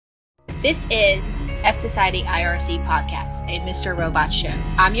This is F Society IRC Podcast, a Mr. Robot show.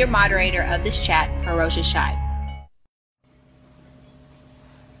 I'm your moderator of this chat, Hiroja Shibe.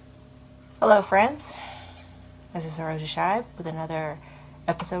 Hello, friends. This is Hiroja Shibe with another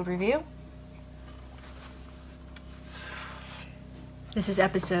episode review. This is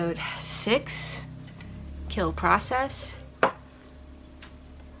episode 6, Kill Process.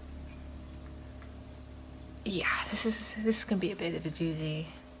 Yeah, this is gonna be a bit of a doozy.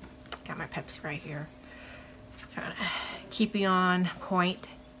 Got my Pepsi right here. Trying to keep you on point.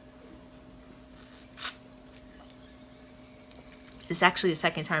 This is actually the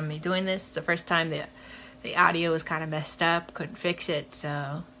second time me doing this. The first time the audio was kind of messed up, couldn't fix it,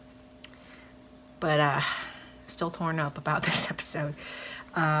 so. But still torn up about this episode.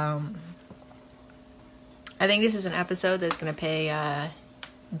 I think this is an episode that's gonna pay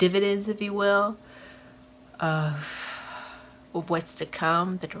dividends, if you will, of what's to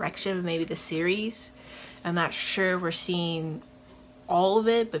come, the direction of maybe the series. I'm not sure we're seeing all of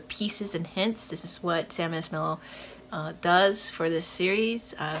it, but pieces and hints. This is what Sam Esmail does for this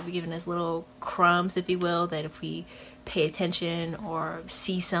series. We're giving us little crumbs, if you will, that if we pay attention or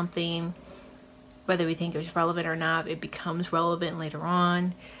see something, whether we think it's relevant or not, it becomes relevant later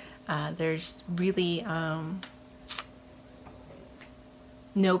on. There's really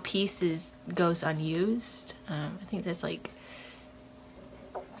no piece goes unused. I think that's like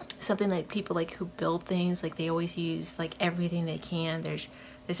something that people like who build things, like they always use like everything they can. There's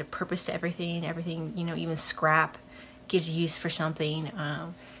a purpose to everything, you know, even scrap gives use for something.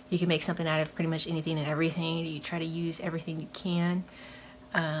 You can make something out of pretty much anything and everything. You try to use everything you can,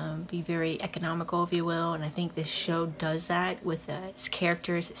 be very economical, if you will, and I think this show does that with its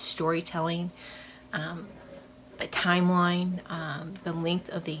characters, its storytelling, the timeline, the length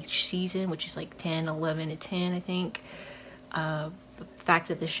of each season, which is like 10, 11 to 10, I think. The fact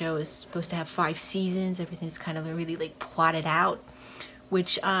that the show is supposed to have 5 seasons, everything's kind of really like plotted out,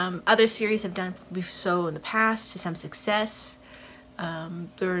 which other series have done so in the past to some success. There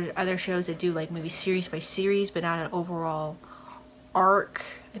are other shows that do like maybe series by series, but not an overall arc.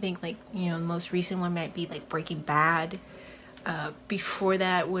 I think like, you know, the most recent one might be like Breaking Bad. Before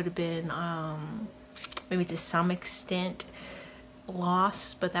that would have been maybe to some extent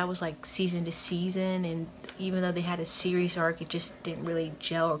Lost, but that was like season to season, and even though they had a series arc, it just didn't really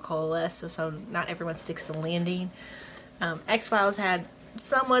gel or coalesce, so not everyone sticks the landing. X-Files had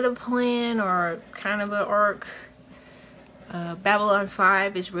somewhat of a plan or kind of an arc. Babylon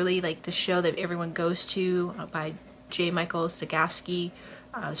 5 is really like the show that everyone goes to, by J. Michael Stokowski.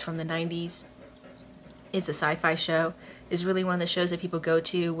 It's from the 90s. It's a sci-fi show. Is really one of the shows that people go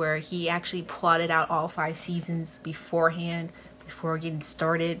to where he actually plotted out all 5 seasons beforehand, before getting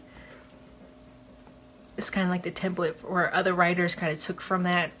started. It's kind of like the template where other writers kind of took from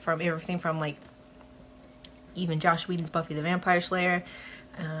that, from everything from like even Joss Whedon's Buffy the Vampire Slayer,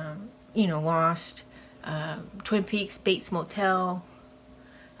 you know, Lost, Twin Peaks, Bates Motel.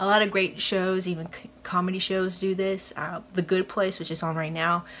 A lot of great shows, even comedy shows, do this. The Good Place, which is on right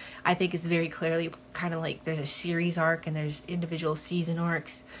now, I think is very clearly kind of like there's a series arc and there's individual season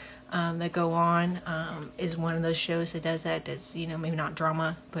arcs that go on. Is one of those shows that does that. That's, you know, maybe not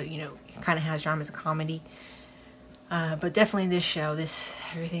drama, but, you know, it kind of has drama as a comedy. But definitely this show,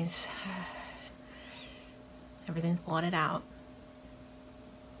 everything's blotted out.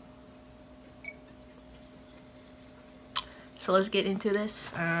 So let's get into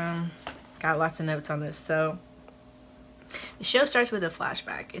this. Got lots of notes on this. So the show starts with a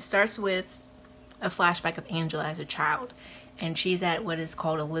flashback. It starts with a flashback of Angela as a child, and she's at what is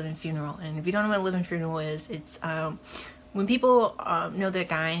called a living funeral. And if you don't know what a living funeral is, it's when people know they're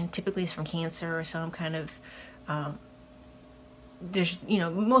dying. Typically it's from cancer or some kind of there's, you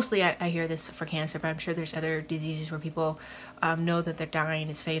know, mostly I hear this for cancer, but I'm sure there's other diseases where people know that they're dying,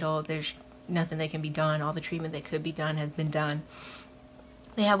 it's fatal, there's nothing that can be done, all the treatment that could be done has been done.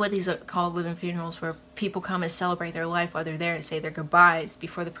 They have what these are called living funerals, where people come and celebrate their life while they're there and say their goodbyes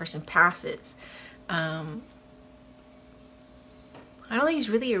before the person passes. I don't think it's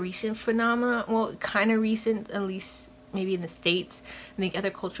really a recent phenomenon. Well, kind of recent, at least maybe in the States. I think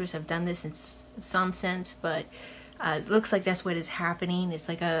other cultures have done this in some sense, but it looks like that's what is happening. It's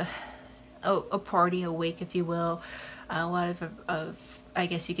like a party, a wake, if you will. A lot of I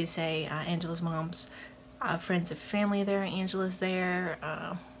guess you could say, Angela's mom's friends and family there. Angela's there.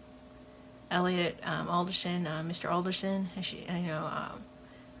 Elliot Alderson, Mr. Alderson.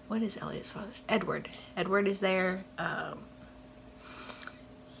 What is Elliot's father? Edward. Edward is there.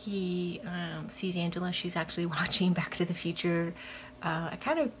 He sees Angela. She's actually watching Back to the Future. I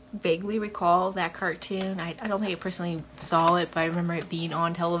kind of vaguely recall that cartoon. I don't think I personally saw it, but I remember it being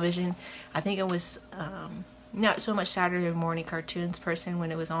on television. I think it was not so much Saturday morning cartoons person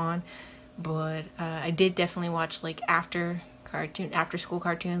when it was on, but I did definitely watch like after school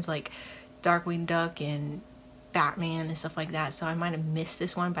cartoons like Darkwing Duck and Batman and stuff like that. So I might have missed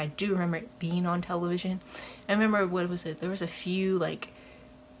this one, but I do remember it being on television. I remember there was a few like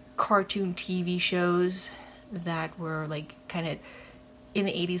cartoon TV shows that were like kind of in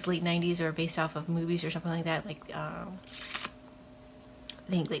the 80s, late 90s, or based off of movies or something like that. Like I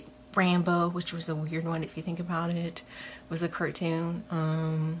think like Rambo, which was a weird one if you think about it, was a cartoon.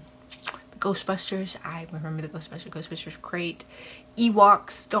 The Ghostbusters, I remember the Ghostbusters were great.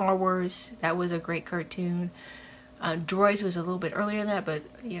 Ewoks, Star Wars, that was a great cartoon. Droids was a little bit earlier than that, but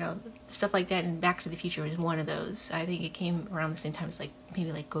you know, stuff like that. And Back to the Future was one of those. I think it came around the same time as like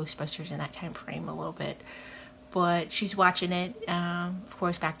maybe like Ghostbusters in that time frame a little bit. But she's watching it. Of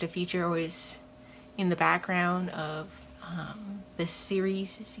course, Back to the Future always in the background of this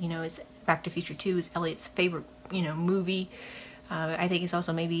series. You know, it's Back to the Future 2 is Elliot's favorite, you know, movie. I think it's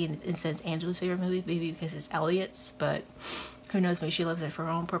also maybe in a sense Angela's favorite movie, maybe because it's Elliot's, but who knows, maybe she loves it for her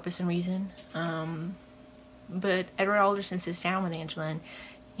own purpose and reason. But Edward Alderson sits down with Angela and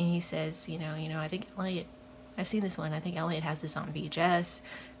he says, you know, I think Elliot, I've seen this one, I think Elliot has this on VHS.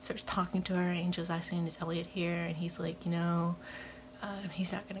 Starts talking to her. Angel's asking, is Elliot here? And he's like, you know,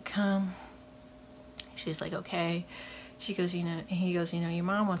 he's not gonna come. She's like, okay. She goes, you know, and he goes, you know, your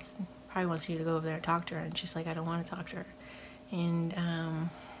mom probably wants you to go over there and talk to her. And she's like, I don't want to talk to her. And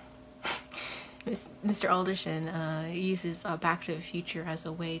Mr. Alderson uses Back to the Future as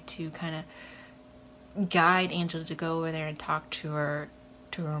a way to kind of guide Angela to go over there and talk to her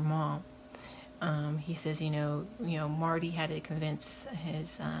mom. He says, you know, Marty had to convince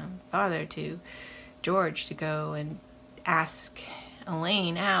his father George to go and ask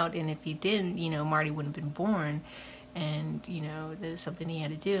Elaine out, and if he didn't, you know, Marty wouldn't have been born. And you know, there's something he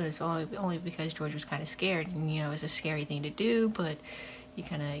had to do, and it's only because George was kind of scared, and you know, it's a scary thing to do, but you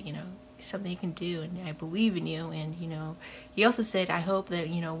kind of, you know, it's something you can do, and I believe in you. And you know, he also said, I hope that,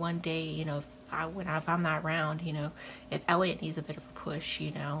 you know, one day, you know, if I'm not around, you know, if Elliot needs a bit of a push,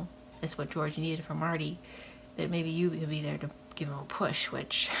 you know, that's what George needed from Marty, that maybe you could be there to give him a push,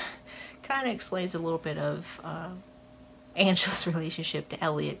 which kind of explains a little bit of Angela's relationship to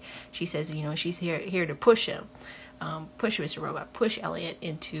Elliot. She says, you know, she's here to push him, push Mr. Robot, push Elliot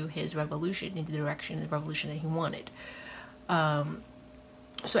into his revolution, into the direction of the revolution that he wanted.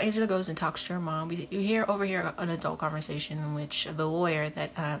 So Angela goes and talks to her mom. You overhear an adult conversation in which the lawyer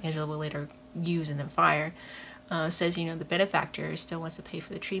that Angela will later use and then fire says, you know, the benefactor still wants to pay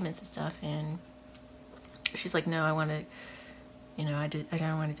for the treatments and stuff, and she's like, no, I want to, you know, I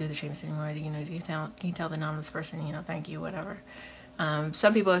don't want to do the treatments anymore. You know, can you tell the anonymous person, you know, thank you, whatever.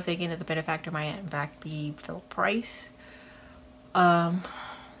 Some people are thinking that the benefactor might in fact be Philip Price.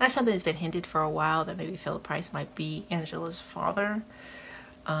 That's something that's been hinted for a while, that maybe Philip Price might be Angela's father.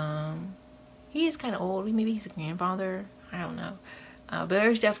 He is kind of old. Maybe he's a grandfather. I don't know. But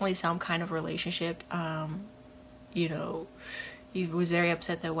there's definitely some kind of relationship. You know, he was very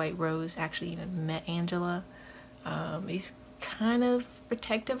upset that White Rose actually even met Angela. He's kind of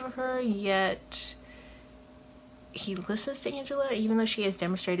protective of her, yet he listens to Angela, even though she has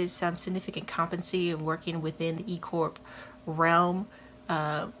demonstrated some significant competency of working within the E-Corp realm.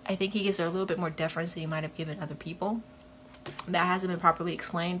 I think he gives her a little bit more deference than he might have given other people. That hasn't been properly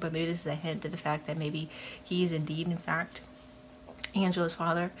explained, but maybe this is a hint to the fact that maybe he is indeed, in fact, Angela's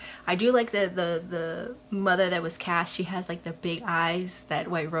father. I do like the mother that was cast. She has like the big eyes that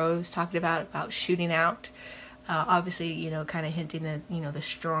White Rose talked about shooting out. Obviously, you know, kind of hinting that, you know, the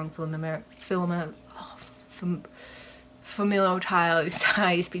strong familial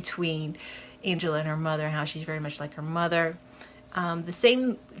ties between Angela and her mother, and how she's very much like her mother. The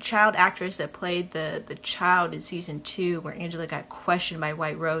same child actress that played the child in season 2, where Angela got questioned by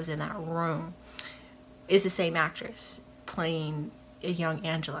White Rose in that room, is the same actress playing a young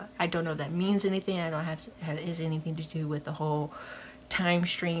Angela. I don't know if that means anything. I don't have has anything to do with the whole time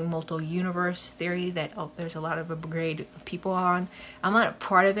stream multiple universe theory that there's a lot of a brigade of people on. I'm not a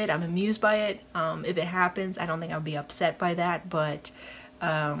part of it. I'm amused by it. If it happens, I don't think I'll be upset by that, but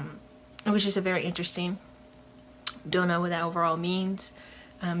it was just a very interesting. Don't know what that overall means.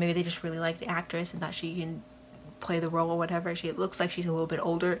 Maybe they just really like the actress and thought she can play the role or whatever. It looks like she's a little bit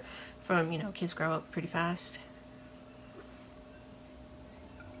older from, you know, kids grow up pretty fast.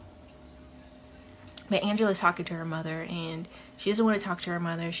 But Angela's talking to her mother, and she doesn't want to talk to her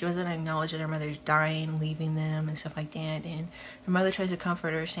mother. She doesn't acknowledge that her mother's dying, leaving them, and stuff like that. And her mother tries to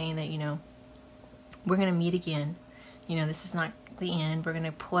comfort her, saying that, you know, we're going to meet again. You know, this is not the end. We're going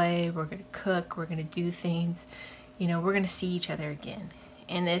to play, we're going to cook, we're going to do things. You know, we're going to see each other again.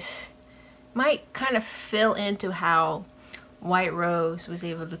 And this might kind of fill into how White Rose was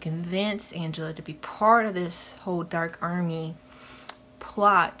able to convince Angela to be part of this whole Dark Army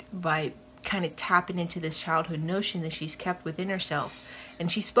plot by kind of tapping into this childhood notion that she's kept within herself.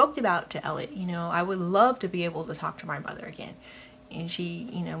 And she spoke about to Elliot, you know, I would love to be able to talk to my mother again. And she,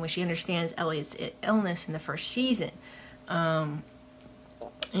 you know, when she understands Elliot's illness in the first season, and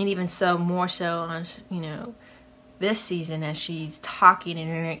even so, more so on, you know, this season as she's talking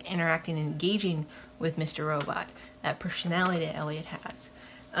and interacting and engaging with Mr. Robot, that personality that Elliot has.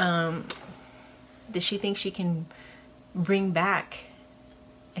 Does she think she can bring back,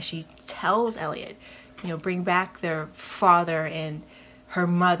 as she tells Elliot, you know, bring back their father and her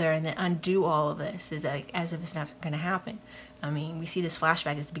mother and then undo all of this, is like as if it's not going to happen? I mean, we see this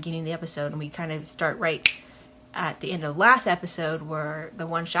flashback at the beginning of the episode, and we kind of start right at the end of the last episode, where the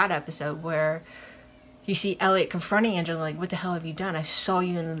one-shot episode, where you see Elliot confronting Angela, like, what the hell have you done? I saw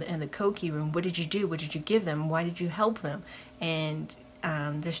you in the Koki room. What did you do? What did you give them? Why did you help them? And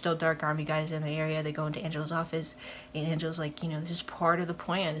there's still Dark Army guys in the area. They go into Angela's office, and Angela's like, you know, this is part of the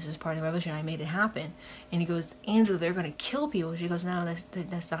plan. This is part of the revolution. I made it happen. And he goes, Angela, they're going to kill people. She goes, no,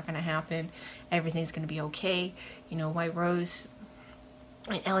 that's not going to happen. Everything's going to be okay. You know, White Rose...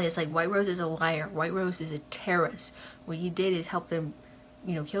 And Elliot's like, White Rose is a liar. White Rose is a terrorist. What you did is help them,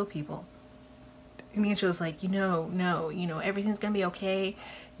 you know, kill people. And Angela's like, no, you know, everything's going to be okay.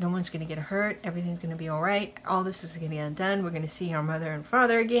 No one's going to get hurt. Everything's going to be all right. All this is going to be undone. We're going to see our mother and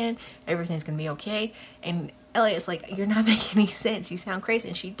father again. Everything's going to be okay. And Elliot's like, you're not making any sense. You sound crazy.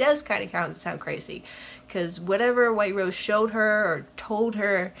 And she does kind of sound crazy. Because whatever White Rose showed her or told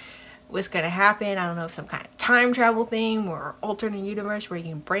her was going to happen, I don't know if some kind of time travel thing or alternate universe where you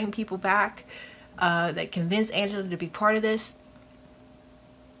can bring people back, that convinced Angela to be part of this.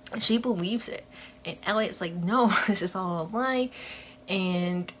 She believes it. And Elliot's like, no, this is all a lie.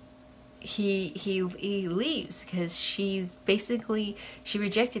 And he leaves because she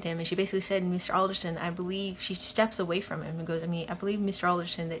rejected him, and she basically said, Mr. Alderson, I believe, she steps away from him and goes, I believe, Mr.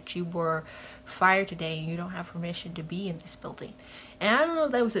 Alderson, that you were fired today and you don't have permission to be in this building. And I don't know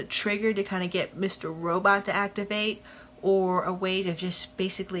if that was a trigger to kind of get Mr. Robot to activate, or a way to just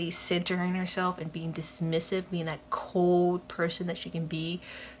basically centering herself and being dismissive, being that cold person that she can be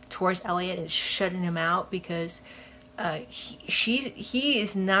towards Elliot and shutting him out, because he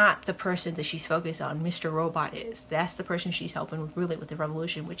is not the person that she's focused on. Mr. Robot is. That's the person she's helping with, really, with the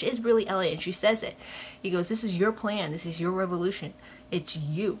revolution, which is really Elliot. And she says it. He goes, this is your plan. This is your revolution. It's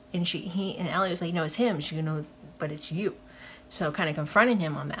you. And and Elliot was like, no, it's him. She, you know, but it's you. So kind of confronting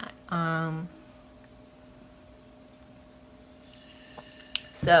him on that.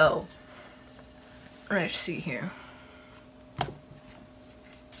 So let's see here.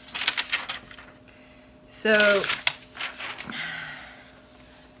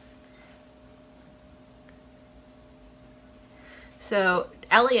 So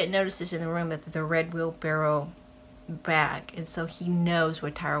Elliot notices in the room that the red wheelbarrow bag, and so he knows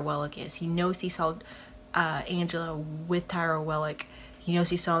what Tyra Wellick is. He knows he saw Angela with Tyra Wellick. He knows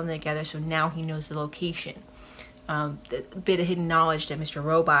he saw them together, so now he knows the location. The bit of hidden knowledge that Mr.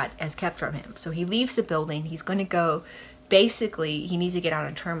 Robot has kept from him. So he leaves the building. He's going to go, basically, he needs to get out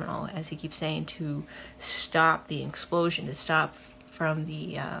on terminal, as he keeps saying, to stop the explosion, to stop from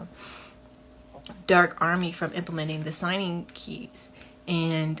the Dark Army from implementing the signing keys.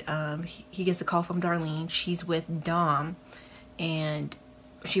 And he gets a call from Darlene. She's with Dom, and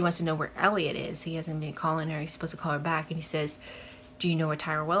she wants to know where Elliot is. He hasn't been calling her. He's supposed to call her back, and he says, do you know where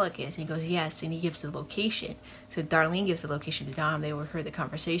Tyra Wellick is? And he goes, yes, and he gives the location. So Darlene gives the location to Dom. They overheard the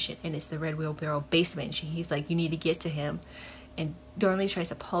conversation, and it's the Red Wheelbarrow basement. He's like, you need to get to him. And Darlene tries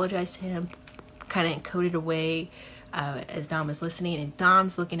to apologize to him, kind of encoded away as Dom is listening, and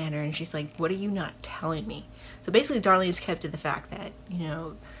Dom's looking at her, and she's like, what are you not telling me? So basically Darlene is kept to the fact that, you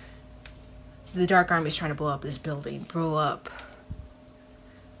know, the Dark Army is trying to blow up this building, blow up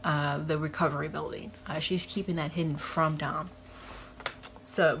the recovery building. She's keeping that hidden from Dom.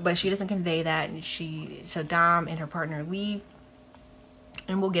 So, but she doesn't convey that, and so Dom and her partner leave,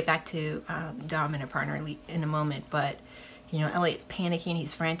 and we'll get back to Dom and her partner in a moment. But, you know, Elliot's panicking,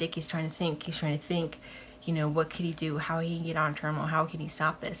 he's frantic, he's trying to think, you know, what could he do, how he can get on terminal, how can he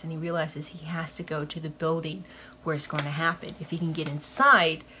stop this? And he realizes he has to go to the building where it's going to happen. If he can get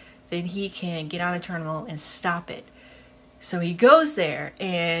inside, then he can get on a terminal and stop it. So he goes there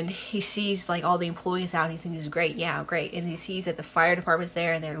and he sees like all the employees out. And he thinks it's great, yeah, great. And he sees that the fire department's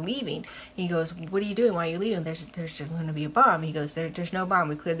there and they're leaving. And he goes, "What are you doing? Why are you leaving? There's going to be a bomb." He goes, "There's no bomb.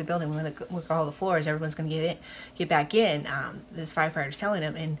 We cleared the building. We're going to look at all the floors. Everyone's going to get back in." This firefighter's telling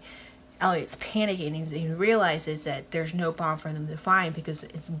him, and Elliot's panicking. And he realizes that there's no bomb for them to find because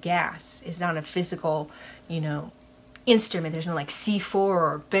it's gas. It's not a physical, instrument. There's no like C4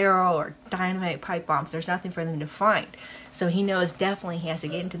 or barrel or dynamite pipe bombs. There's nothing for them to find. So he knows definitely he has to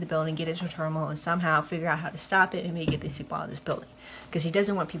get into the building, get into a terminal, and somehow figure out how to stop it and maybe get these people out of this building because he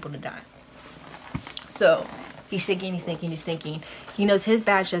doesn't want people to die. So he's thinking. He knows his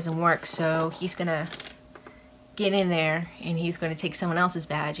badge doesn't work, so he's gonna get in there and he's going to take someone else's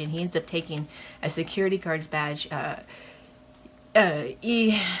badge, and he ends up taking a security guard's badge,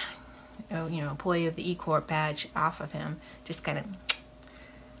 employee of the E-Corp badge off of him, just kind of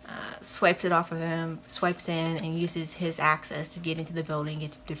swipes it off of him, swipes in, and uses his access to get into the building,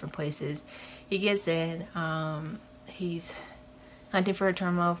 get to different places. He gets in, he's hunting for a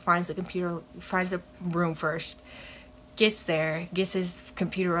terminal, finds a room first, gets there, gets his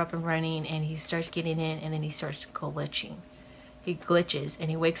computer up and running, and he starts getting in, and then he starts glitching. He glitches, and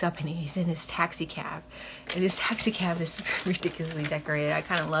he wakes up, and he's in his taxi cab. And this taxi cab is ridiculously decorated. I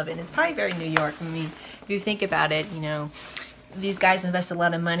kind of love it. And it's probably very New York. I mean, if you think about it, these guys invest a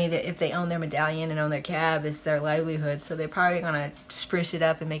lot of money that if they own their medallion and own their cab, it's their livelihood. So they're probably going to spruce it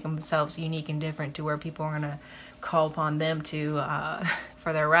up and make themselves unique and different to where people are going to call upon them to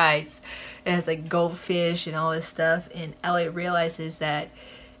for their rides. It has like goldfish and all this stuff. And Elliot realizes that,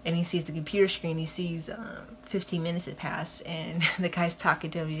 and he sees the computer screen. He sees 15 minutes had passed, and the guy's talking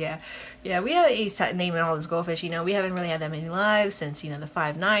to him. He's naming all those goldfish. We haven't really had that many lives since the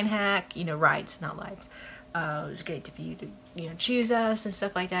 5-9 hack. Rides, not lives. It was great for you to choose us and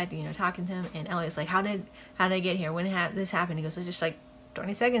stuff like that. Talking to him, and Elliot's like, how did I get here? When did this happen? He goes, "It's just like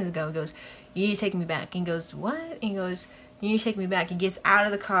 20 seconds ago." He goes, "You need to take me back." And he goes, "What?" And he goes, "You need to take me back." He gets out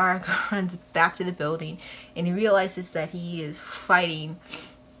of the car, runs back to the building, and he realizes that he is fighting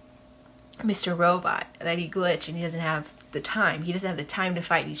Mr. Robot, that he glitched, and he doesn't have the time. He doesn't have the time to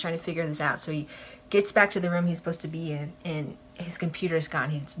fight. He's trying to figure this out. So he gets back to the room he's supposed to be in, and his computer's gone.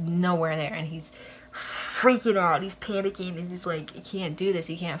 He's nowhere there, and he's freaking out. He's panicking, and he's like, he can't do this.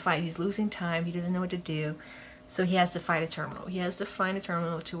 He can't fight. He's losing time. He doesn't know what to do. So he has to find a terminal. He has to find a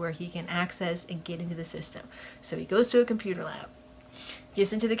terminal to where he can access and get into the system. So he goes to a computer lab,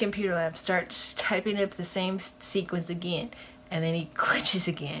 gets into the computer lab, starts typing up the same sequence again, and then he glitches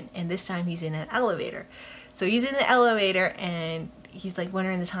again, and this time he's in an elevator. So he's in the elevator, and he's like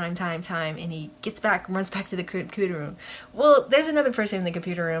wondering the time, and he gets back, runs back to the computer room. Well, there's another person in the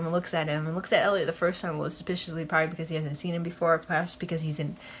computer room and looks at him, and looks at Elliot the first time, a little suspiciously, probably because he hasn't seen him before, perhaps because he's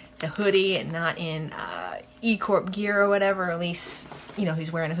in the hoodie and not in E-Corp gear or whatever. At least,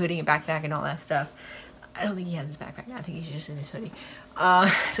 he's wearing a hoodie and backpack and all that stuff. I don't think he has his backpack. I think he's just in his hoodie.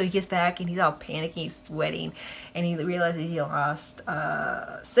 So he gets back, and he's all panicky, sweating, and he realizes he lost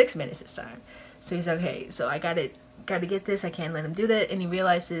 6 minutes this time. So he's okay. So I gotta get this. I can't let him do that. And he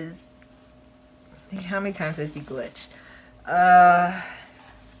realizes, how many times has he glitched?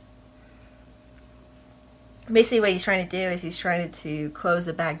 Basically, what he's trying to do is he's trying to close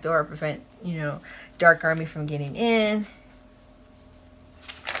the back door, prevent Dark Army from getting in.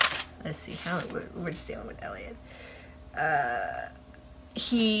 Let's see, we're just dealing with Elliot.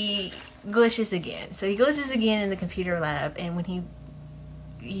 He glitches again. So he glitches again in the computer lab, and when he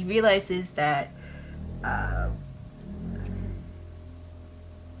realizes that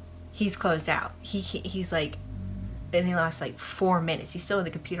he's closed out. He's like, and he lost like 4 minutes. He's still in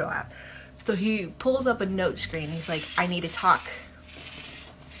the computer lab. So he pulls up a note screen. He's like, I need to talk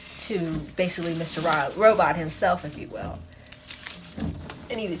to basically Mr. Robot himself, if you will.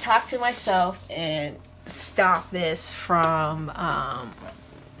 I need to talk to myself and stop this from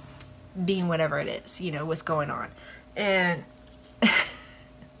being whatever it is, what's going on. And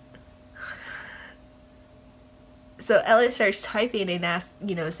so Elliot starts typing and asks,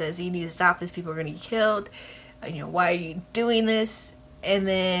 says, "You need to stop this. People are going to get killed. Why are you doing this?" And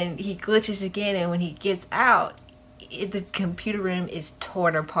then he glitches again, and when he gets out, the computer room is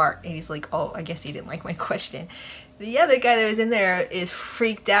torn apart. And he's like, "Oh, I guess he didn't like my question." The other guy that was in there is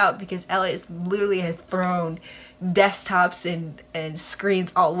freaked out because Elliot literally had thrown desktops and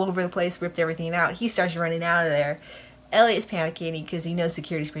screens all over the place, ripped everything out. He starts running out of there. Elliot's panicking because he knows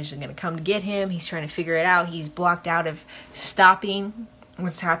security specialists are going to come to get him. He's trying to figure it out. He's blocked out of stopping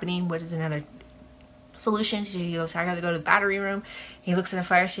what's happening. What is another solution? So he goes, I got to go to the battery room. He looks at the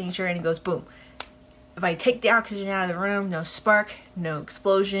fire extinguisher and he goes, boom. If I take the oxygen out of the room, no spark, no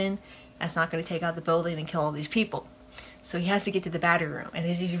explosion. That's not going to take out the building and kill all these people. So he has to get to the battery room. And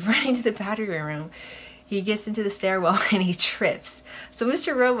as he's running to the battery room, he gets into the stairwell and he trips. So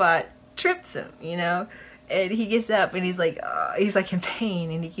Mr. Robot trips him, you know? And he gets up and he's like in pain,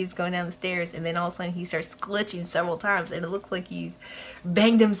 and he keeps going down the stairs, and then all of a sudden he starts glitching several times, and it looks like he's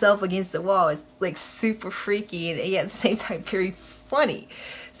banged himself against the wall. It's like super freaky, and yet at the same time very funny.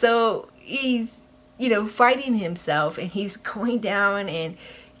 So he's, you know, fighting himself, and he's going down and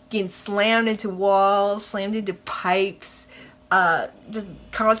getting slammed into walls, slammed into pipes, just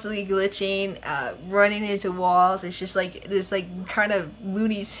constantly glitching, running into walls. It's just like this like kind of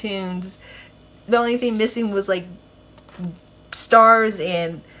Looney Tunes. The only thing missing was like stars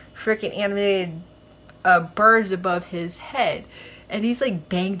and freaking animated birds above his head. And he's like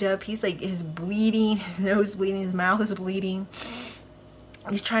banged up. He's like, his bleeding, his nose bleeding, his mouth is bleeding.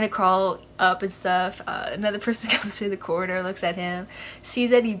 He's trying to crawl up and stuff. Another person comes through the corridor, looks at him, sees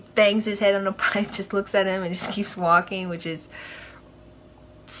that he bangs his head on a pipe, just looks at him and just keeps walking, which is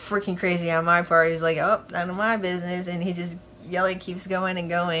freaking crazy on my part. He's like, oh, none of my business. And he just yelling keeps going and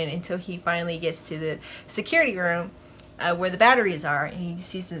going until he finally gets to the security room where the batteries are, and he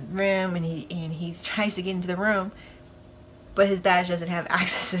sees the room, and he tries to get into the room, but his badge doesn't have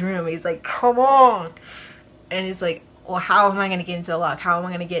access to the room. He's like, come on. And he's like, well, how am I going to get into the lock? How am I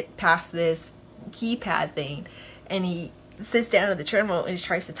going to get past this keypad thing? And he sits down at the terminal and he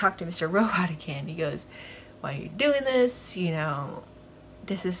tries to talk to Mr. Robot again. He goes, why are you doing this? You know,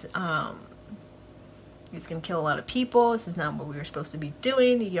 this is it's going to kill a lot of people. This is not what we were supposed to be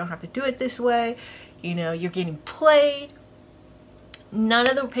doing. You don't have to do it this way. You know, you're getting played. None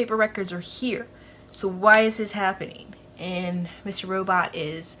of the paper records are here. So why is this happening? And Mr. Robot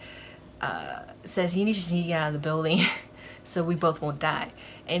says, you just need to get out of the building so we both won't die.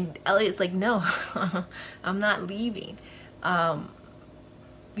 And Elliot's like, no, I'm not leaving.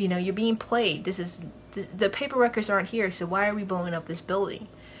 You know, you're being played. The paper records aren't here, so why are we blowing up this building?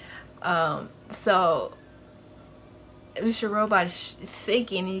 So Mr. Robot is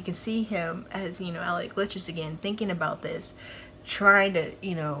thinking, and you can see him as, you know, Elliot glitches again, thinking about this, trying to,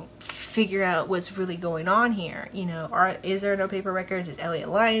 you know, figure out what's really going on here. You know, is there no paper records? Is Elliot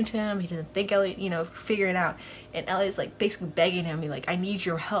lying to him? He doesn't think Elliot, you know, figure it out. And Elliot's like basically begging him, like, I need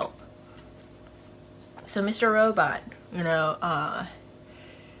your help. So Mr. Robot, you know,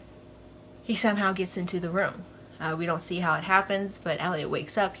 he somehow gets into the room. We don't see how it happens, but Elliot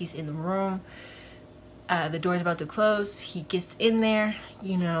wakes up. He's in the room. The door's about to close. He gets in there,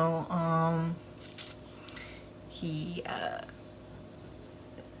 you know, he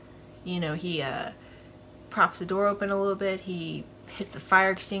props the door open a little bit. He hits the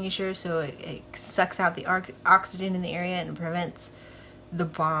fire extinguisher so it sucks out the oxygen in the area and prevents the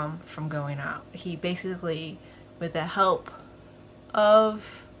bomb from going out. He basically, with the help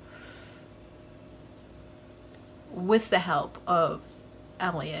of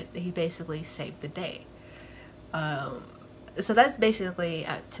Elliot, he basically saved the day. So that's basically,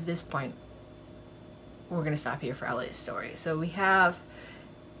 to this point, we're going to stop here for Elliot's story. So we have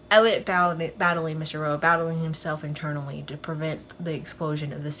Elliot battling Mr. Rowe, battling himself internally to prevent the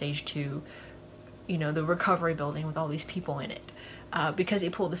explosion of the Stage 2, you know, the recovery building with all these people in it. Because he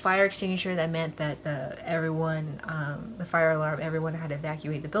pulled the fire extinguisher, that meant that the fire alarm, everyone had to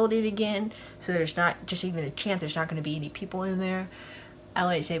evacuate the building again. So there's not just even a chance there's not going to be any people in there.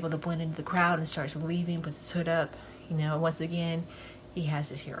 Elliot's able to blend into the crowd and starts leaving, puts his hood up. You know, once again, he has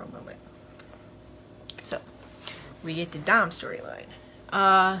his hero moment. So, we get to Dom's storyline.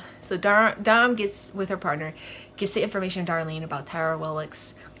 So Dom gets with her partner, gets the information to Darlene about Tara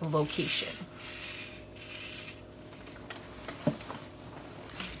Wellick's location.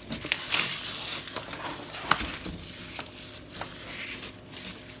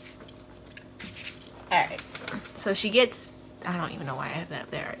 Alright, so she gets, I don't even know why I have that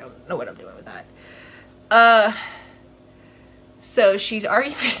up there. I don't know what I'm doing with that. So she's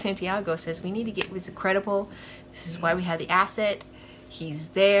arguing with Santiago, says we need to get this credible. This is why we have the asset. He's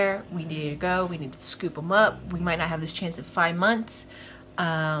there. We need to go. We need to scoop him up. We might not have this chance in 5 months.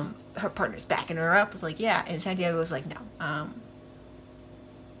 Her partner's backing her up. It's like, yeah. And Santiago was like, no.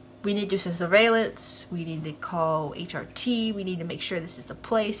 We need to do some surveillance. We need to call HRT. We need to make sure this is the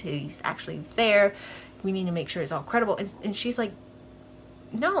place. He's actually there. We need to make sure it's all credible. And she's like,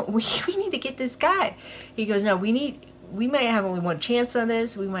 no, we need to get this guy. He goes, no, we might have only one chance on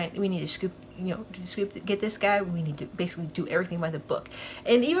this. We need to scoop, get this guy. We need to basically do everything by the book.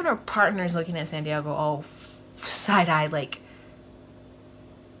 And even her partner's looking at Santiago all side-eyed, like,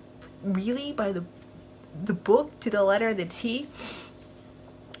 really? By the book, to the letter, the T?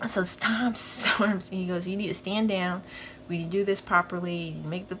 So Tom storms and he goes, you need to stand down. We need to do this properly.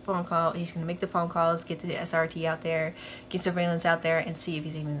 Make the phone call. He's going to make the phone calls, get the SRT out there, get surveillance out there, and see if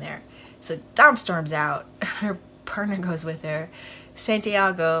he's even there. So Dom storms out. Her partner goes with her.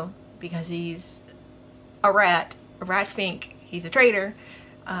 Santiago, because he's a rat fink, he's a traitor,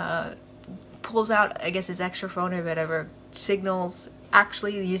 pulls out, I guess, his extra phone or whatever, signals,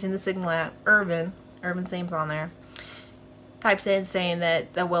 actually using the signal app, Irvin's name's on there, types in saying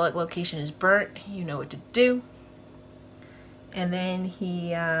that the Willock location is burnt, you know what to do. And then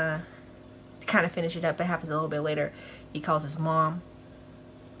he kind of finishes it up. It happens a little bit later. He calls his mom,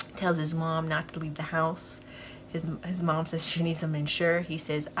 tells his mom not to leave the house. His mom says she needs some insure. He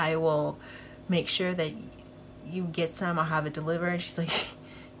says, I will make sure that you get some. I'll have it delivered. She's like,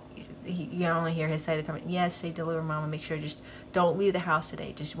 you only hear his side of the comment. Yes, they deliver, Mama. Make sure, just don't leave the house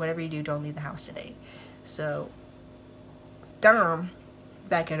today. Just whatever you do, don't leave the house today. So Dom,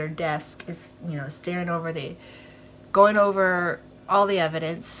 back at her desk, is, staring over going over all the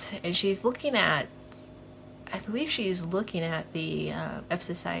evidence, and she's looking at, I believe she's looking at the F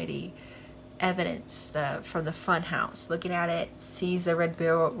Society evidence from the fun house, looking at it, sees the red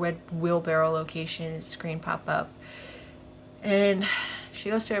wheelbarrow location, screen pop up, and she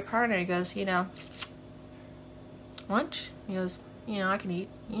goes to her partner. He goes, lunch? He goes, I can eat.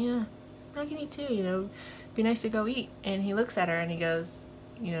 Yeah, I can eat too. Be nice to go eat. And he looks at her and he goes,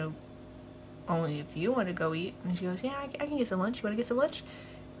 only if you want to go eat. And she goes, yeah, I can get some lunch. You want to get some lunch?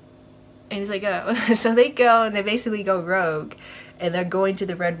 And he's like, oh. So they go, and they basically go rogue, and they're going to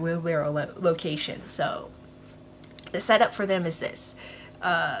the red wheelbarrow location. So the setup for them is this.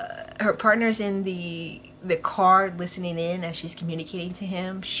 Her partner's in the car listening in as she's communicating to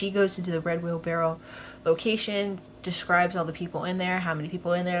him. She goes into the red wheelbarrow location, describes all the people in there, how many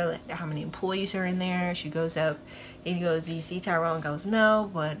people in there, how many employees are in there. She goes up, and he goes, do you see Tyrell? And goes,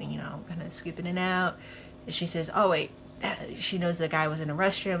 no, but, kind of scooping it out. And she says, oh, wait. She knows the guy was in a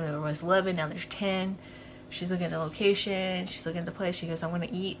restroom. There was 11, now there's 10. She's looking at the location. She's looking at the place. She goes, I want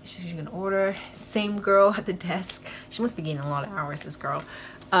to eat. She's going to order. Same girl at the desk. She must be getting a lot of hours, this girl.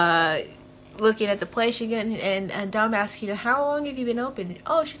 Looking at the place again, and Dom asks, how long have you been open?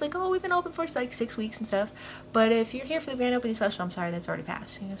 Oh, she's like, we've been open for like 6 weeks and stuff. But if you're here for the grand opening special, I'm sorry, that's already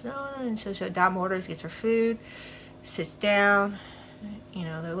passed. He goes, no. And so Dom orders, gets her food, sits down.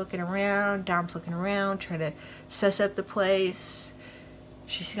 They're looking around. Dom's looking around, trying to suss up the place.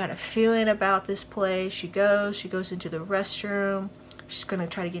 She's got a feeling about this place. She goes into the restroom. She's going to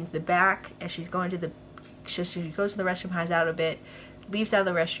try to get into the back. As she's going to she goes to the restroom, hides out a bit, leaves out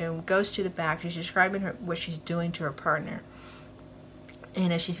of the restroom, goes to the back. She's describing what she's doing to her partner.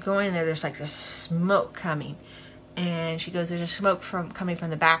 And as she's going in there, there's like this smoke coming. And she goes, there's a smoke coming from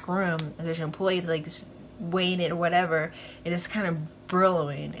the back room. There's an employee like weighing it or whatever, and it's kind of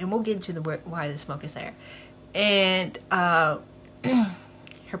billowing, and we'll get into why the smoke is there. And her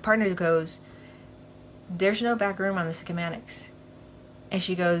partner goes, there's no back room on the schematics. And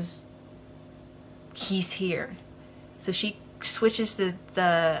she goes, he's here. So she switches the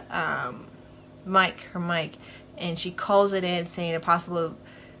her mic, and she calls it in, saying calls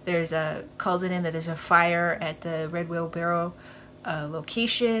it in that there's a fire at the red wheelbarrow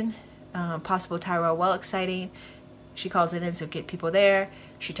location. Possible Tyrell Wellock sighting. She calls it in to get people there.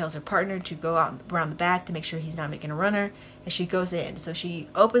 She tells her partner to go out around the back to make sure he's not making a runner, and she goes in. So she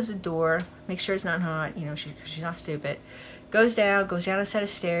opens the door, makes sure it's not hot, she's not stupid. Goes down a set of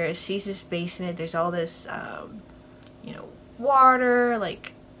stairs, sees this basement. There's all this, water,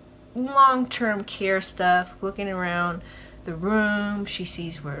 like long-term care stuff. Looking around the room, she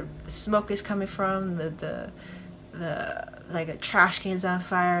sees where the smoke is coming from. The like a trash can's on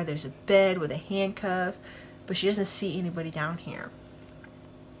fire. There's a bed with a handcuff, but she doesn't see anybody down here.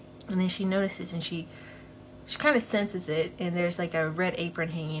 And then she notices, and she kind of senses it, and there's like a red apron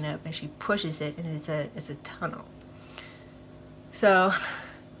hanging up, and she pushes it, and it's a tunnel. So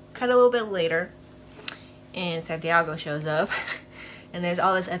cut a little bit later, and Santiago shows up, and there's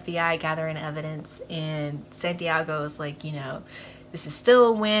all this FBI gathering evidence, and Santiago's like, this is still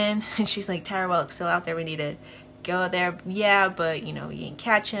a win. And she's like, Tyrell's still out there, we need to go there. Yeah, but you didn't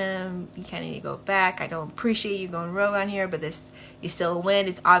catch him. You kind of need to go back. I don't appreciate you going rogue on here, but you still win.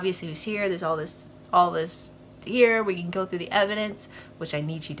 It's obvious he was here. There's all this here. We can go through the evidence, which I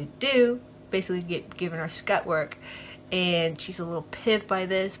need you to do. Basically, giving her scut work. And she's a little piffed by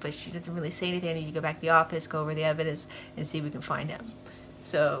this, but she doesn't really say anything. I need you to go back to the office, go over the evidence, and see if we can find him.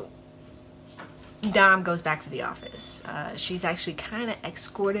 So Dom goes back to the office. She's actually kind of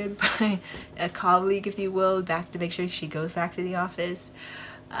escorted by a colleague, if you will, back to make sure she goes back to the office.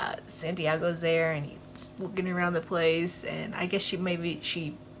 Santiago's there, and he's looking around the place, and I guess she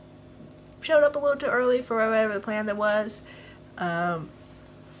showed up a little too early for whatever the plan that was.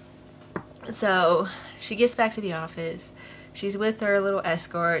 So she gets back to the office. She's with her little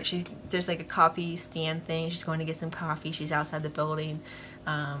escort. There's like a coffee stand thing. She's going to get some coffee. She's outside the building.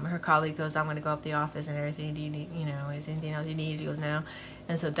 Her colleague goes, I'm going to go up the office and everything. Do you need, is anything else you need? She goes, no.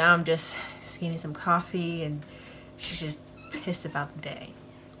 And so Dom just is getting some coffee, and she's just pissed about the day.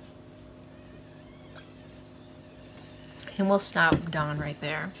 And we'll stop Dawn right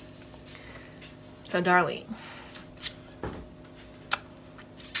there. So Darlene.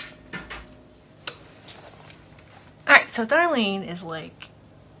 Alright, so Darlene is like,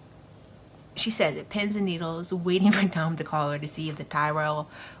 she says it, pins and needles, waiting for Dom to call her to see if the Tyrell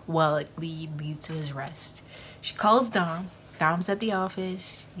Wellick lead leads to his arrest. She calls Dom. Dom's at the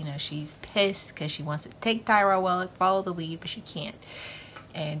office. She's pissed because she wants to take Tyrell Wellick, follow the lead, but she can't.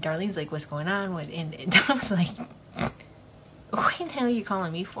 And Darlene's like, what's going on? And Dom's like, what the hell are you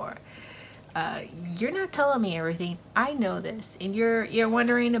calling me for? You're not telling me everything. I know this. And you're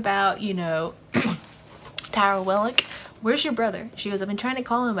wondering about, Tyrell Wellick. Where's your brother? She goes, I've been trying to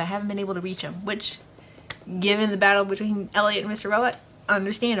call him, but I haven't been able to reach him. Which, given the battle between Elliot and Mr. Robots,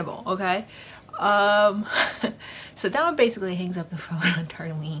 understandable, okay? So Dom basically hangs up the phone on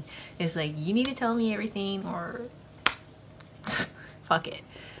Darlene. It's like, you need to tell me everything or fuck it.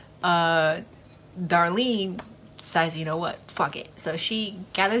 Darlene decides, you know what, fuck it. So she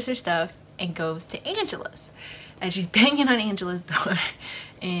gathers her stuff and goes to Angela's. And she's banging on Angela's door.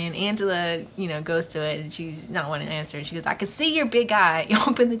 And Angela, goes to it, and she's not wanting to answer. And she goes, I can see your big eye. You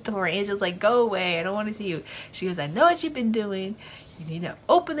open the door. Angela's like, go away. I don't want to see you. She goes, I know what you've been doing. You need to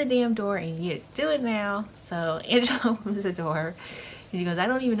open the damn door, and you need to do it now. So Angela opens the door. And she goes, I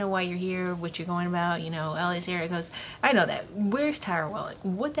don't even know why you're here, what you're going about. Elliot's here. It goes, I know that. Where's Tyrell Wellick?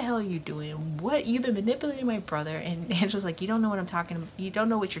 What the hell are you doing? What? You've been manipulating my brother. And Angela's like, you don't know what I'm talking about. You don't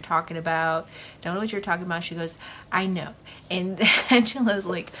know what you're talking about. Don't know what you're talking about. She goes, I know. And Angela's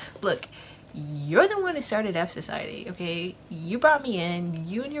like, look, you're the one who started F Society, okay? You brought me in.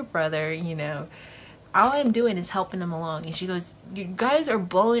 You and your brother, all I'm doing is helping them along. And she goes, you guys are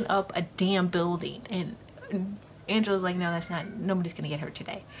blowing up a damn building. And Angela's like, no, that's not, nobody's gonna get hurt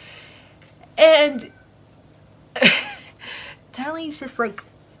today. And Darlene's just like,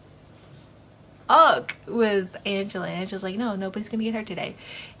 ugh, with Angela. And Angela's like, no, nobody's gonna get hurt today.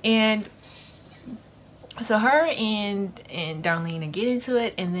 And so her and Darlene get into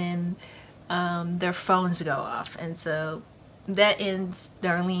it, and then their phones go off. And so that ends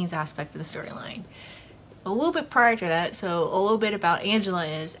Darlene's aspect of the storyline. A little bit prior to that, so a little bit about Angela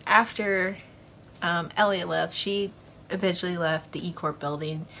is, after Elliot left, she eventually left the E-Corp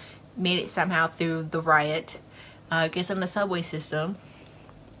building, made it somehow through the riot, gets on the subway system,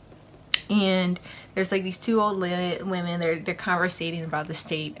 and there's like these two old women, they're conversating about the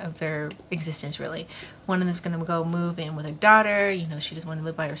state of their existence, really. One of them's gonna go move in with her daughter, she doesn't want to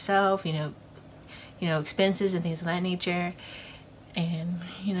live by herself, expenses and things of that nature. And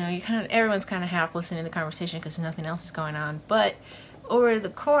everyone's kind of half listening to the conversation because nothing else is going on. But over the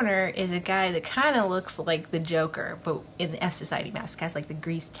corner is a guy that kind of looks like the Joker, but in the F Society mask. Has like the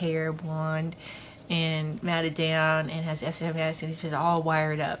greased hair, blonde, and matted down, and has F Society mask, and he's just all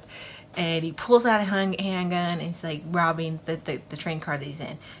wired up. And he pulls out a handgun, and he's like robbing the train car that he's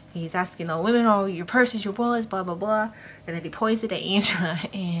in. He's asking all women, oh, your purses, your wallets, blah blah blah. And then he points it at Angela,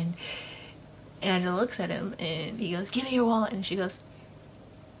 and Angela looks at him, and he goes, give me your wallet. And she goes,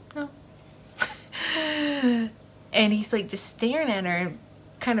 no. And he's like just staring at her,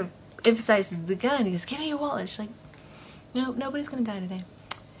 kind of emphasizing the gun. He goes, give me your wallet. And she's like, no, nobody's gonna die today.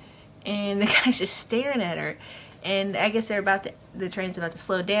 And the guy's just staring at her. And I guess the train's about to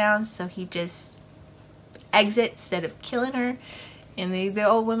slow down, so he just exits instead of killing her. And the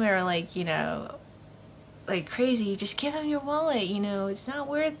old women are like, like crazy, just give him your wallet, it's not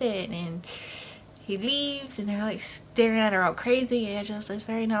worth it. And he leaves, and they're like staring at her all crazy, and Angela's just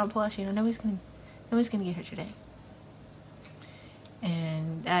very nonplussed, nobody's gonna get her today.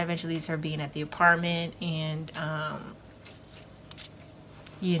 And that eventually leads to her being at the apartment, and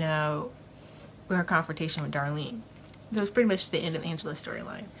her confrontation with Darlene. So it's pretty much the end of Angela's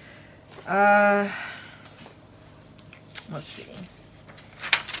storyline. Let's see.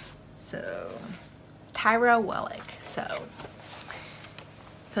 So Tyrell Wellick. So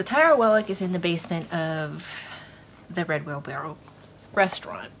Tyrell Wellick is in the basement of the Red Wheelbarrow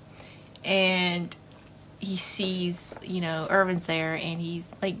restaurant, and he sees, Irvin's there, and he's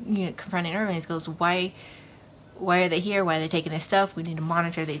like, confronting Irvin. He goes, why are they here? Why are they taking this stuff? We need to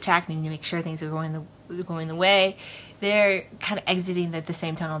monitor the attack. We need to make sure things are going the way. They're kind of exiting the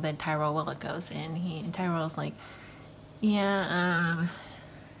same tunnel that Tyrell Wellick goes, and Tyrell's like, yeah,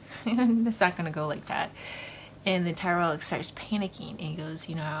 It's not gonna go like that. And then Tyrell starts panicking, and he goes,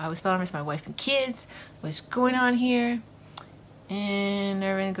 I was following with my wife and kids. What's going on here? And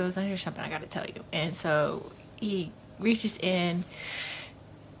Irvin goes, here's something I gotta tell you. And so he reaches in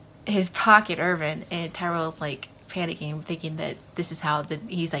his pocket, Irvin, and Tyrell like panicking, thinking that this is how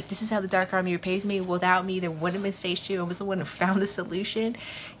the Dark Army repays me. Without me, there wouldn't have been Stage 2. I was the one who found the solution.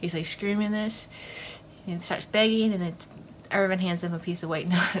 He's like screaming this, and starts begging, and then Irvin hands him a piece of white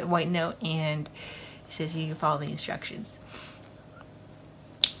note, and he says you can follow the instructions.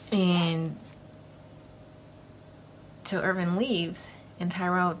 And so Irvin leaves, and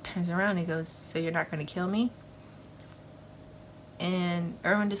Tyrell turns around and goes, so you're not going to kill me? And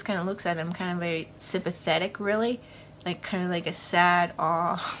Irvin just kind of looks at him, kind of very sympathetic, really, like kind of like a sad,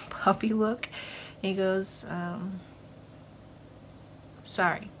 aw, puppy look. And he goes,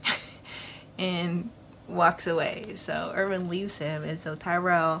 sorry, and walks away. So Irvin leaves him, and so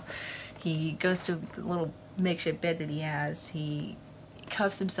Tyrell, he goes to the little makeshift bed that he has. He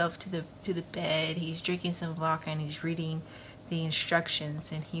cuffs himself to the bed. He's drinking some vodka, and he's reading the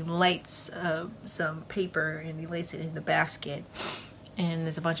instructions, and he lights some paper, and he lays it in the basket, and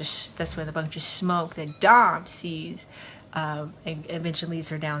there's a bunch of smoke that Dom sees, and eventually leads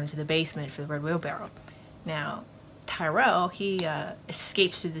her down into the basement for the red wheelbarrow. Now Tyrell, he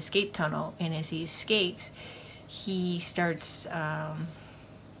escapes through the escape tunnel, and as he escapes, he starts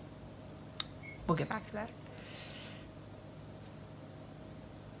we'll get back to that.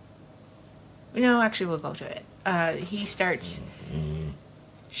 Actually we'll go to it. He starts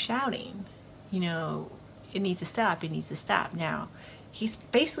shouting, it needs to stop, it needs to stop. Now, he's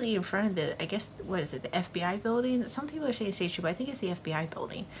basically in front of the FBI building? Some people are saying Stage 2, but I think it's the FBI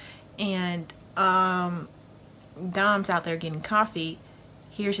building. And Dom's out there getting coffee,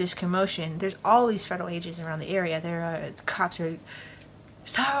 hears this commotion. There's all these federal agents around the area. The cops are,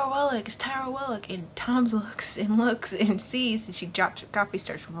 it's Tyrell Willock. And Tom looks and sees, and she drops her coffee,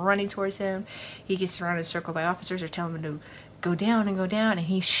 starts running towards him. He gets surrounded, circled by officers. They're telling him to go down, and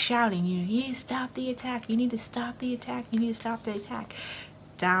he's shouting, you need to stop the attack, you need to stop the attack, you need to stop the attack.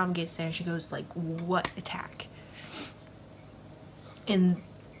 Dom gets there, and she goes like, what attack? And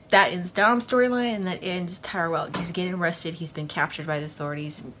that ends Dom's storyline, and that ends Tyrell. He's getting arrested, he's been captured by the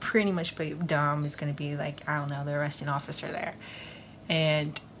authorities, and pretty much Dom is going to be like, I don't know, the arresting officer there.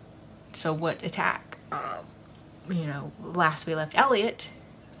 And so what attack? Last we left Elliot,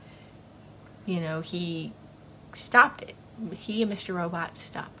 he stopped it. He and Mr. Robot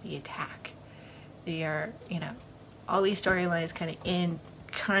stopped the attack. They are, all these storylines kind of end,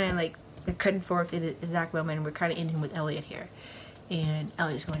 kind of like they're cutting forth at the exact moment, and we're kind of ending with Elliot here. And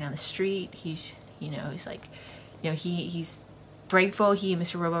Elliot's going down the street. He's like, he's grateful he and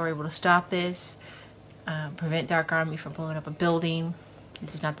Mr. Robot were able to stop this, prevent Dark Army from blowing up a building.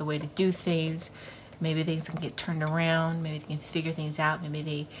 This is not the way to do things. Maybe things can get turned around. Maybe they can figure things out. Maybe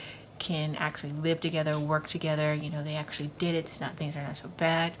they can actually live together, work together. They actually did it. Things are not so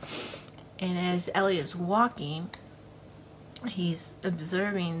bad. And as Elliot's walking, he's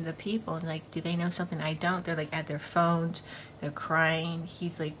observing the people, and like, do they know something I don't? They're like at their phones, they're crying.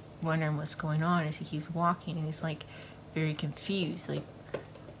 He's like wondering what's going on as he keeps walking, and he's like very confused. Like,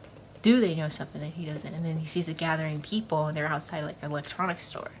 do they know something that he doesn't? And then he sees a gathering people, and they're outside like an electronics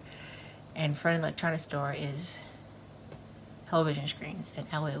store. And in front of the electronics store is television screens, and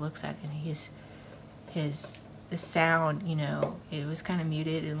Elliot looks at it, and the sound, it was kind of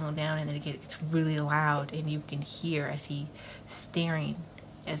muted and low down, and then it gets really loud, and you can hear as he's staring,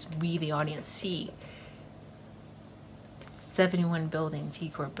 as we, the audience, see 71 buildings,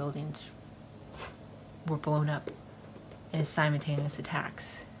 E-Corp buildings, were blown up in simultaneous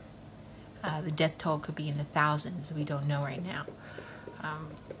attacks. The death toll could be in the thousands. We don't know right now.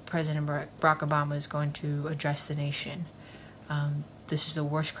 President Barack Obama is going to address the nation. This is the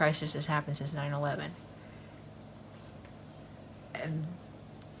worst crisis that's happened since 9/11. And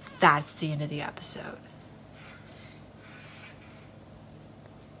that's the end of the episode.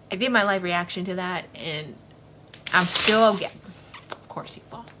 I did my live reaction to that, and I'm still, of course you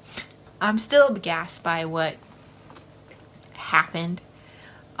fall. I'm still aghast by what happened.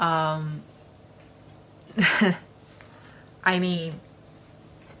 I mean,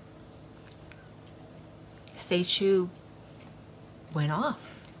 Stage 2 went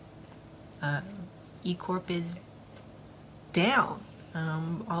off. E-Corp is down.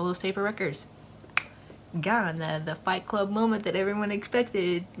 All those paper records gone. The Fight Club moment that everyone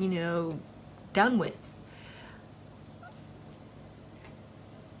expected, done with.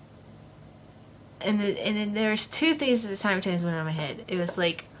 And then there's two things that simultaneously went on my head. It was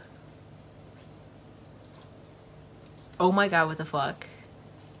like, oh my god, what the fuck?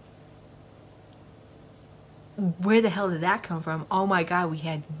 where the hell did that come from? Oh my God, we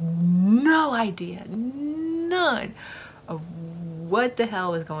had no idea, none of what the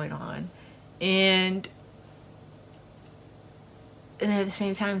hell was going on. And at the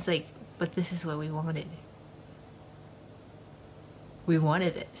same time, it's like, but this is what we wanted. We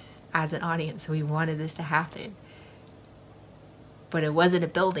wanted this as an audience. We wanted this to happen. But it wasn't a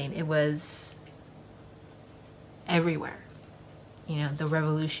building. It was everywhere. You know, the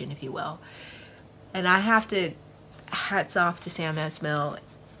revolution, if you will. And I have to, hats off to Sam Esmail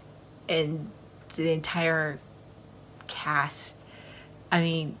and the entire cast. I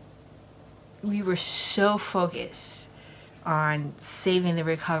mean, we were so focused on saving the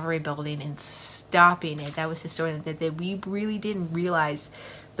recovery building and stopping it. That was the story, that we really didn't realize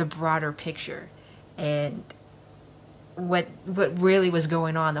the broader picture and what really was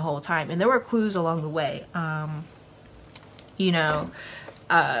going on the whole time. And there were clues along the way. You know,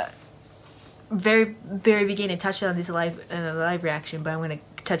 very beginning, touched on this live reaction, but I'm going to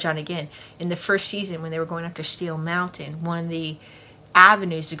touch on again. In the first season, when they were going after Steel Mountain, one of the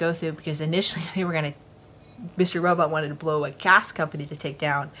avenues to go through, because initially they were going to, Mr. Robot wanted to blow a gas company to take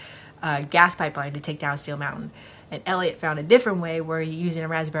down, gas pipeline to take down Steel Mountain. And Elliot found a different way where using a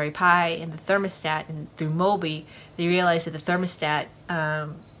Raspberry Pi and the thermostat, and through Moby, they realized that the thermostat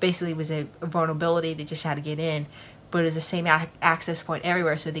basically was a vulnerability. They just had to get in, but it's the same access point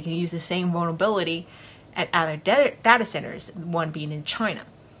everywhere, so they can use the same vulnerability at other data centers, one being in China.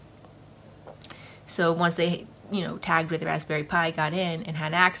 So once they, you know, tagged with the Raspberry Pi, got in and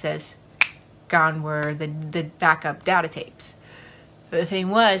had access, gone were the backup data tapes. But the thing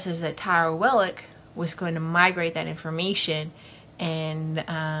was that Tara Wellick was going to migrate that information and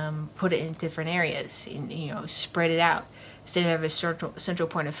put it in different areas, and, you know, spread it out. Instead of a central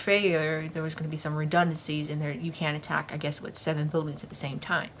point of failure, there was going to be some redundancies in there. You can't attack, I guess, 7 buildings at the same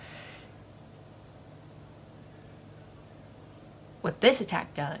time. What this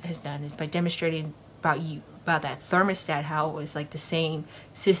attack has done is by demonstrating about that thermostat, how it was like the same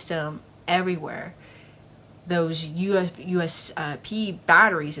system everywhere. Those USP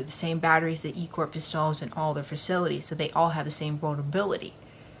batteries are the same batteries that E-Corp installs in all their facilities, so they all have the same vulnerability.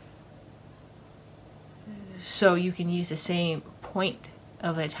 So you can use the same point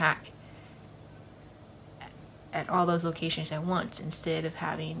of attack at all those locations at once, instead of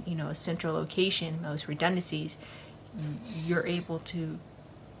having, you know, a central location, those redundancies. You're able to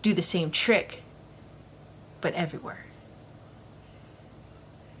do the same trick, but everywhere.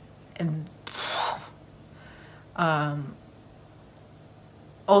 And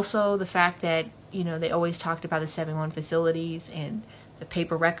also the fact that, you know, they always talked about the 71 facilities and the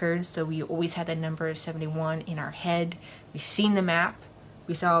paper records, so we always had that number of 71 in our head. We've seen the map.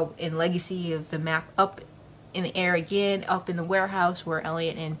 We saw in Legacy of the map up in the air again, up in the warehouse where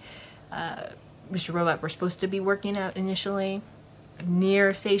Elliot and Mr. Robot were supposed to be working out initially,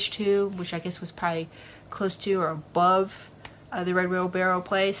 near Stage 2, which I guess was probably close to or above the Red Wheelbarrow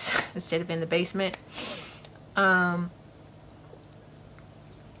place instead of in the basement.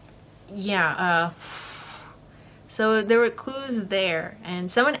 So there were clues there,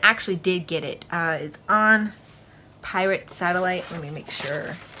 and someone actually did get it. It's on Pirate Satellite. Let me make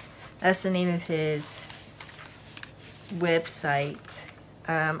sure. That's the name of his website.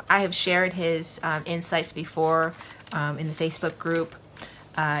 I have shared his insights before in the Facebook group.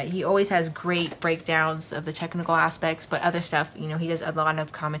 He always has great breakdowns of the technical aspects, but other stuff, you know, he does a lot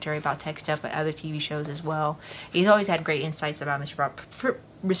of commentary about tech stuff, but other TV shows as well. He's always had great insights about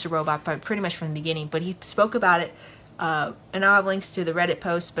Mr. Robot, but pretty much from the beginning. But he spoke about it, and I'll have links to the Reddit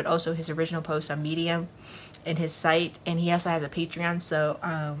post, but also his original post on Medium and his site. And he also has a Patreon, so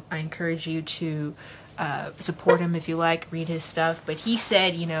I encourage you to support him if you like, read his stuff. But he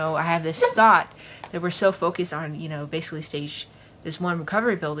said, you know, I have this thought that we're so focused on, you know, basically this one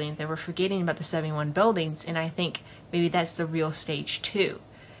recovery building that we're forgetting about the 71 buildings, and I think maybe that's the real Stage 2.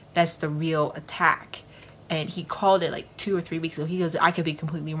 That's the real attack. And he called it like 2 or 3 weeks ago. He goes, I could be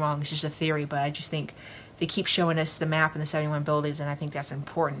completely wrong, it's just a theory, but I just think they keep showing us the map and the 71 buildings, and I think that's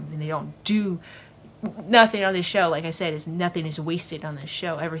important. And they don't do nothing on this show. Like I said, nothing is wasted on this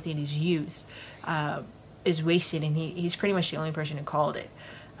show. Everything is used, is wasted, and he's pretty much the only person who called it.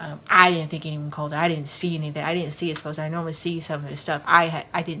 I didn't think anyone called it. I didn't see anything. I didn't see his post. I normally see some of his stuff. I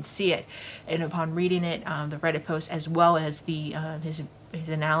didn't see it, and upon reading it, the Reddit post as well as the his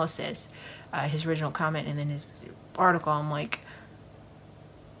analysis, his original comment, and then his article, I'm like,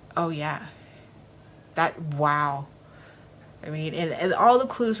 oh yeah, wow. I mean, and all the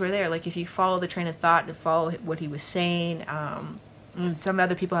clues were there. Like if you follow the train of thought and follow what he was saying, and some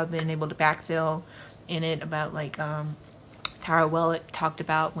other people have been able to backfill in it about like Tara Wellick talked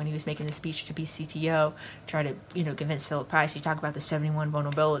about when he was making the speech to be CTO, try to, convince Philip Price. He talked about the 71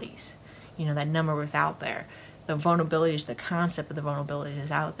 vulnerabilities. That number was out there. The vulnerabilities, the concept of the vulnerabilities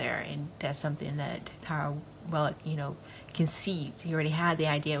is out there, and that's something that Tara Wellick, conceived. He already had the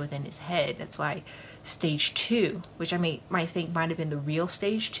idea within his head. That's why stage 2, which I might think might have been the real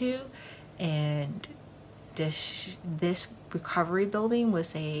stage 2, and this recovery building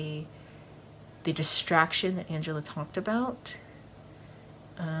was the distraction that Angela talked about.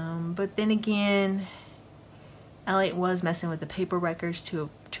 But then again, Elliot was messing with the paper records to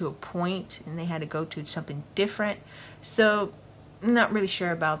a point, and they had to go to something different. So I'm not really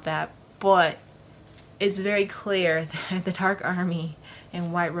sure about that, but it's very clear that the Dark Army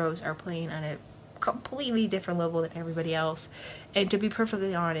and White Rose are playing on a completely different level than everybody else. And to be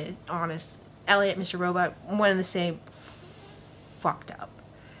perfectly honest, Elliot, Mr. Robot, one and the same, fucked up.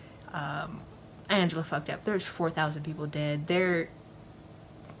 Angela fucked up. There's 4,000 people dead.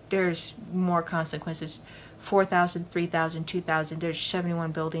 There's more consequences. 4,000, 3,000, 2,000. There's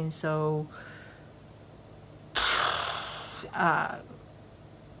 71 buildings, so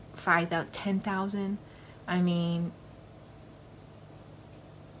 5,000, 10,000. I mean,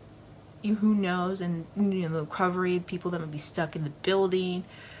 who knows? And the recovery, people that might be stuck in the building,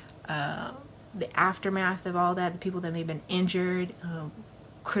 the aftermath of all that, the people that may have been injured,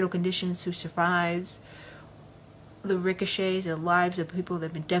 critical conditions, who survives, the ricochets, the lives of people that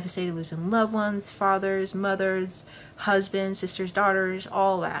have been devastated, losing loved ones, fathers, mothers, husbands, sisters, daughters,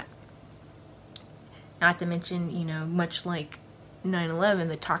 all that. Not to mention, much like 9/11,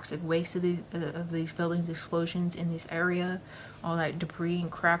 the toxic waste of these buildings, explosions in this area, all that debris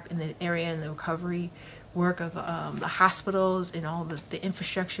and crap in the area, and the recovery work of the hospitals and all the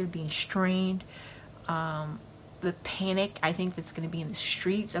infrastructure being strained. The panic, I think, that's going to be in the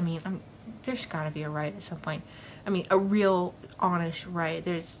streets. I mean, there's got to be a riot at some point. I mean, a real, honest riot.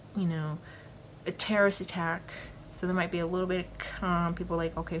 There's, a terrorist attack, so there might be a little bit of calm. People are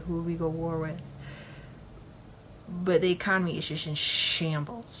like, okay, who will we go war with? But the economy is just in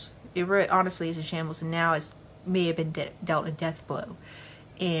shambles. It really, honestly, is in shambles, and now it may have been dealt a death blow.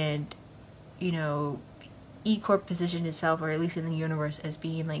 And, E-Corp positioned itself, or at least in the universe, as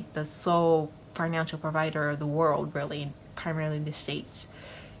being like the sole financial provider of the world, really, primarily the States,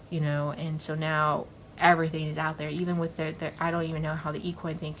 and so now everything is out there, even with their I don't even know how the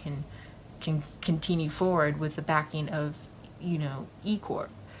eCoin thing can continue forward with the backing of, E-Corp.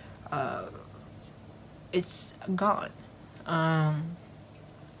 It's gone.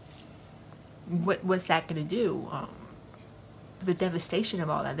 What's that going to do? The devastation of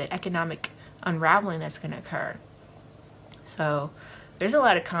all that, the economic unraveling that's going to occur. So there's a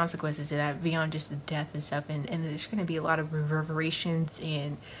lot of consequences to that beyond just the death and stuff, and there's going to be a lot of reverberations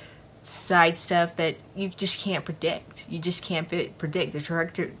and side stuff that you just can't predict. You just can't predict.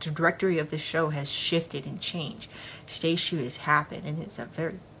 The trajectory of this show has shifted and changed. Stage 2 has happened, and it's a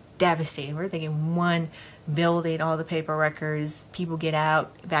very devastating. We're thinking one building, all the paper records, people get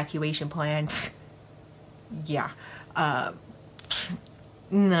out, evacuation plan. Yeah.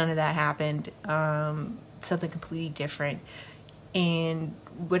 None of that happened. Something completely different. And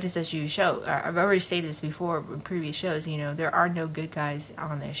what does this show? I've already stated this before in previous shows. There are no good guys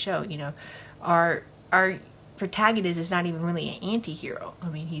on this show. Our protagonist is not even really an anti-hero. I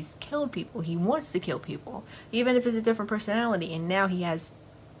mean, he's killed people. He wants to kill people, even if it's a different personality. And now he has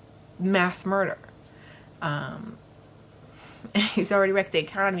mass murder. He's already wrecked the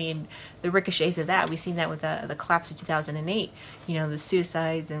economy, and the ricochets of that. We've seen that with the collapse of 2008. The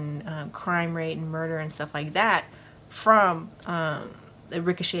suicides and crime rate and murder and stuff like that from the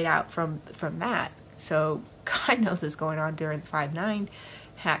ricochet out from that. So God knows what's going on during the 5/9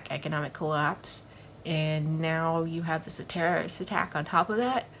 hack economic collapse, and now you have this terrorist attack on top of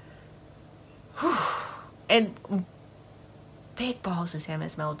that. Whew. And big balls of Sam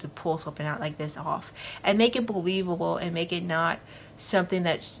Esmail to pull something out like this off and make it believable and make it not something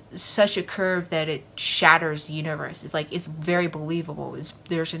that's such a curve that it shatters the universe. It's like, it's very believable.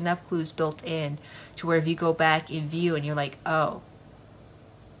 There's enough clues built in to where if you go back and view and you're like, oh,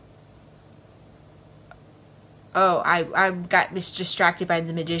 I got distracted by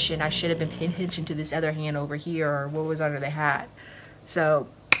the magician. I should have been paying attention to this other hand over here, or what was under the hat. So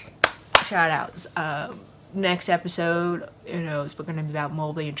shout outs. Next episode, it's going to be about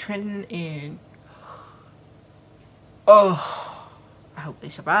Mobley and Trenton, and I hope they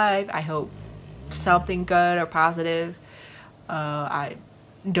survive. I hope something good or positive. I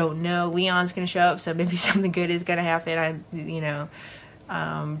don't know. Leon's going to show up, so maybe something good is going to happen.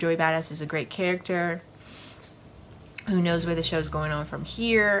 Joey Badass is a great character. Who knows where the show's going on from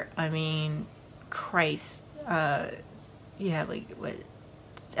here? I mean, Christ. you have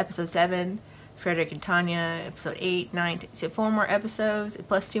episode 7, Frederick and Tanya, episode 8, 9, so 4 more episodes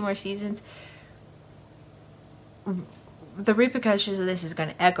plus 2 more seasons. The repercussions of this is going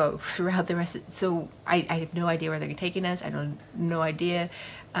to echo throughout the rest of it. So I have no idea where they're taking us. I don't no idea.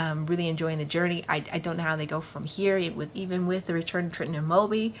 Really enjoying the journey. I don't know how they go from here. Even with the return of Trenton and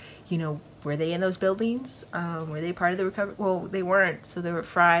Mulby, were they in those buildings? Were they part of the recovery? Well, they weren't. So there were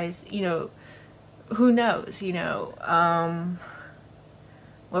Fries. Who knows?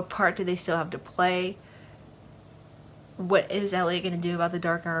 What part do they still have to play? What is Elliot going to do about the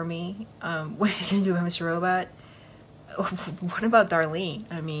Dark Army? What's he going to do about Mr. Robot? What about Darlene?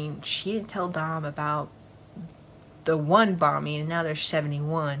 I mean, she didn't tell Dom about the one bombing, and now there's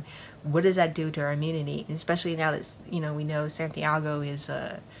 71. What does that do to our immunity? Especially now that we know Santiago is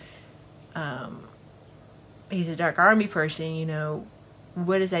he's a Dark Army person.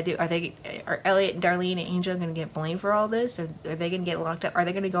 What does that do? Are Elliot and Darlene and Angel going to get blamed for all this? Or are they going to get locked up? Are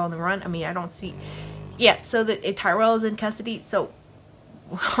they going to go on the run? I mean, I don't see. Yeah, so that Tyrell is in custody. So,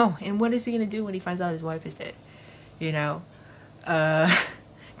 and what is he going to do when he finds out his wife is dead?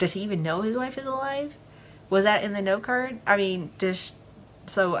 Does he even know his wife is alive? Was that in the note card? I mean,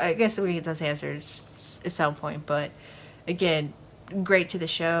 so I guess we get those answers at some point. But again, great to the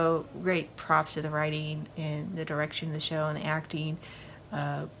show. Great props to the writing and the direction of the show and the acting.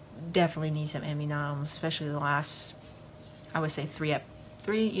 Definitely need some Emmy noms, especially the last, I would say the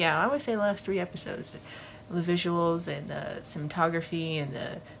last 3 episodes. The visuals and the cinematography and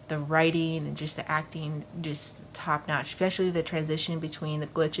the writing and just the acting, just top notch. Especially the transition between the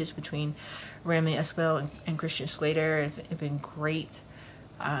glitches between Rami Esquivel and Christian Slater have been great.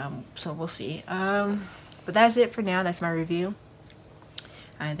 So we'll see. But that's it for now. That's my review.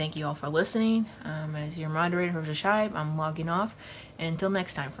 I thank you all for listening. As your moderator, Rosa Scheib, I'm logging off. And until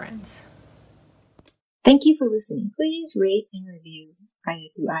next time, friends. Thank you for listening. Please rate and review either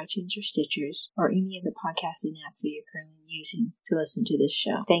through iTunes or Stitchers or any of the podcasting apps that you're currently using to listen to this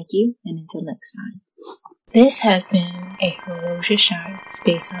show. Thank you, and until next time. This has been a Rosa Scheib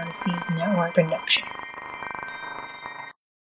Space Odyssey Network production.